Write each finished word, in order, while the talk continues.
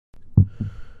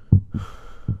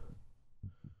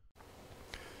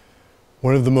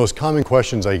One of the most common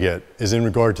questions I get is in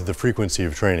regard to the frequency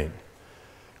of training.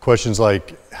 Questions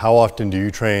like, how often do you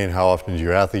train? How often do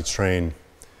your athletes train?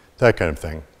 That kind of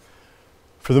thing.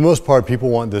 For the most part, people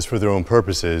want this for their own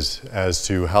purposes as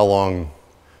to how long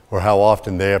or how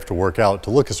often they have to work out to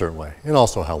look a certain way, and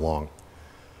also how long.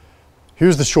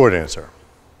 Here's the short answer.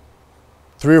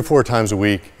 3 or 4 times a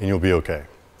week and you'll be okay.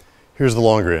 Here's the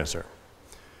longer answer.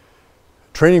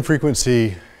 Training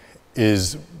frequency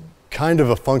is kind of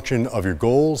a function of your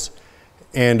goals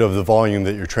and of the volume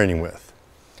that you're training with.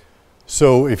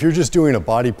 So if you're just doing a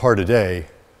body part a day,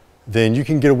 then you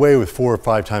can get away with 4 or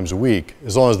 5 times a week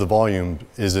as long as the volume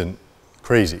isn't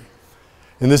crazy.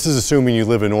 And this is assuming you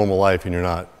live a normal life and you're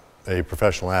not a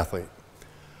professional athlete.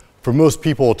 For most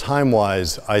people,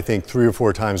 time-wise, I think 3 or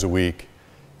 4 times a week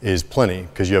is plenty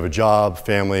because you have a job,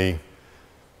 family,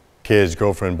 kids,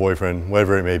 girlfriend, boyfriend,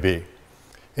 whatever it may be.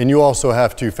 And you also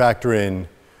have to factor in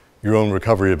your own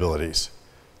recovery abilities.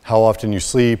 How often you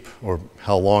sleep or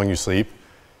how long you sleep,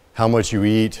 how much you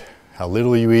eat, how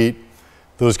little you eat,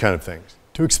 those kind of things.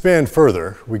 To expand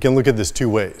further, we can look at this 2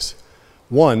 ways.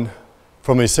 One,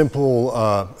 from a simple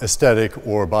aesthetic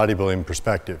or bodybuilding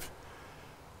perspective.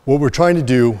 What we're trying to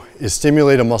do is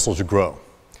stimulate a muscle to grow.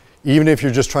 Even if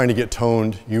you're just trying to get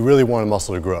toned, you really want a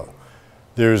muscle to grow.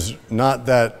 There's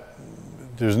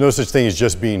no such thing as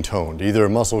just being toned. Either a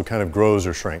muscle kind of grows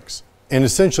or shrinks. And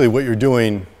essentially what you're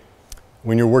doing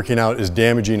when you're working out is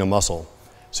damaging a muscle.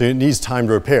 So it needs time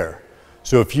to repair.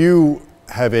 So if you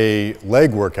have a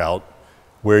leg workout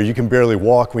where you can barely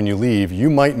walk when you leave, you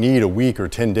might need a week or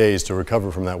 10 days to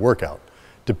recover from that workout,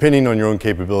 depending on your own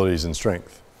capabilities and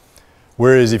strength.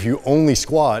 Whereas if you only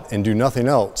squat and do nothing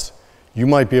else, you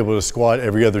might be able to squat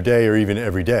every other day or even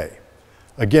every day.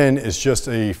 Again, it's just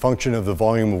a function of the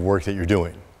volume of work that you're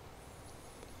doing.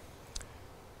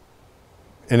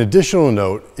 An additional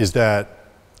note is that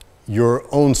your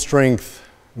own strength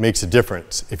makes a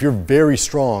difference. If you're very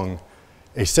strong,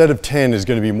 a set of 10 is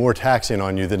going to be more taxing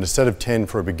on you than a set of 10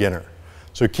 for a beginner.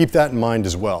 So keep that in mind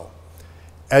as well.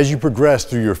 As you progress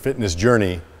through your fitness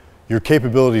journey, your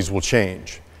capabilities will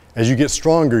change. As you get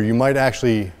stronger,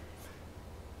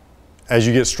 as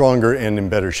you get stronger and in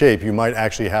better shape, you might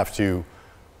actually have to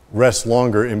rest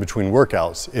longer in between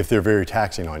workouts if they're very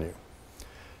taxing on you.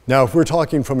 Now, if we're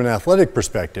talking from an athletic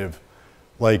perspective,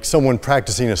 like someone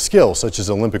practicing a skill such as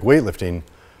Olympic weightlifting,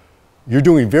 you're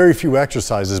doing very few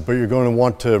exercises, but you're going to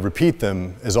want to repeat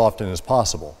them as often as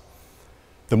possible.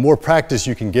 The more practice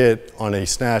you can get on a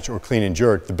snatch or clean and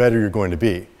jerk, the better you're going to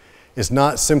be. It's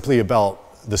not simply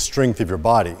about the strength of your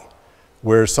body,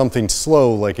 where something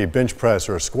slow like a bench press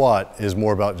or a squat is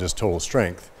more about just total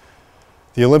strength.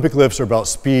 The Olympic lifts are about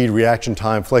speed, reaction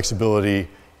time, flexibility,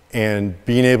 and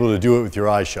being able to do it with your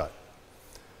eyes shut.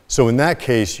 So in that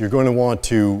case, you're going to want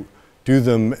to do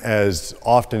them as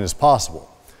often as possible.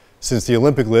 Since the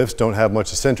Olympic lifts don't have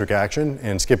much eccentric action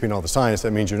and skipping all the science,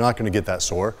 that means you're not going to get that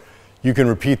sore. You can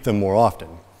repeat them more often.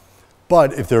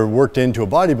 But if they're worked into a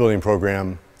bodybuilding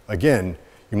program, again,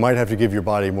 you might have to give your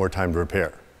body more time to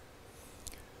repair.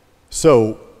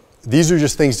 So these are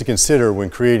just things to consider when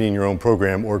creating your own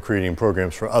program or creating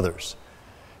programs for others.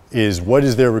 Is what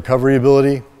is their recovery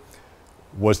ability?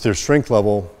 What's their strength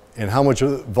level? And how much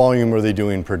volume are they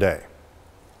doing per day?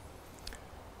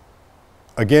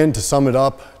 Again, to sum it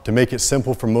up, to make it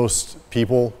simple for most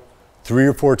people, 3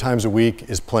 or 4 times a week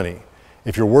is plenty.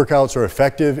 If your workouts are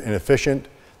effective and efficient,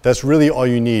 that's really all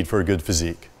you need for a good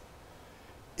physique.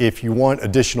 If you want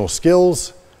additional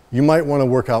skills, you might want to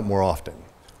work out more often.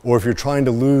 Or if you're trying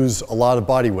to lose a lot of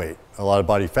body weight, a lot of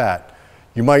body fat,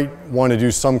 you might want to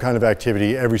do some kind of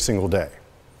activity every single day.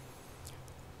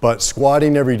 But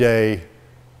squatting every day,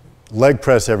 leg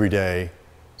press every day,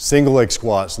 single leg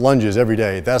squats, lunges every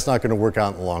day, that's not going to work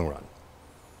out in the long run.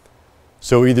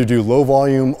 So either do low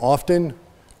volume often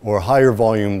or higher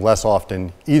volume less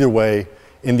often. Either way,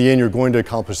 in the end, you're going to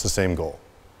accomplish the same goal.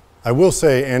 I will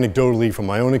say anecdotally from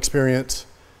my own experience,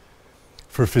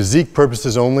 for physique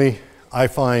purposes only, I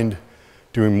find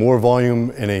doing more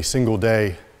volume in a single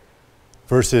day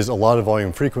versus a lot of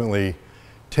volume frequently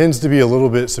tends to be a little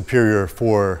bit superior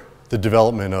for the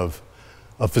development of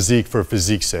a physique for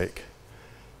physique's sake.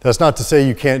 That's not to say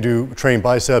you can't train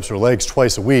biceps or legs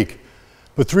twice a week,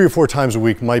 but 3 or 4 times a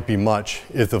week might be much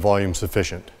if the volume's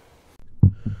sufficient.